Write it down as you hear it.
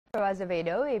Roberto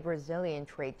Azevedo, a Brazilian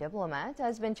trade diplomat,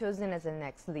 has been chosen as the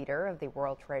next leader of the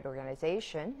World Trade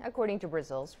Organization, according to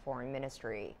Brazil's foreign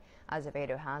ministry.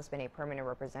 Azevedo has been a permanent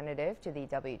representative to the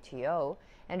WTO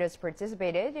and has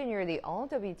participated in nearly all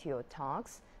WTO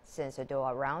talks since the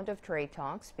Doha Round of trade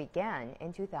talks began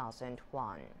in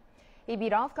 2001. He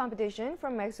beat off competition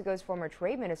from Mexico's former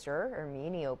trade minister,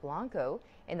 Her-minio Blanco,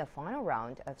 in the final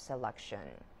round of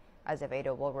selection.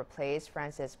 Azevedo will replace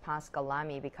France Pascal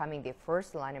Lamy, becoming the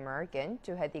first Latin American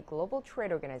to head the Global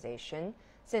Trade Organization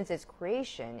since its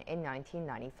creation in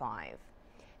 1995.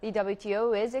 The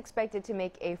WTO is expected to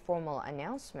make a formal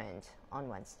announcement on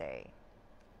Wednesday.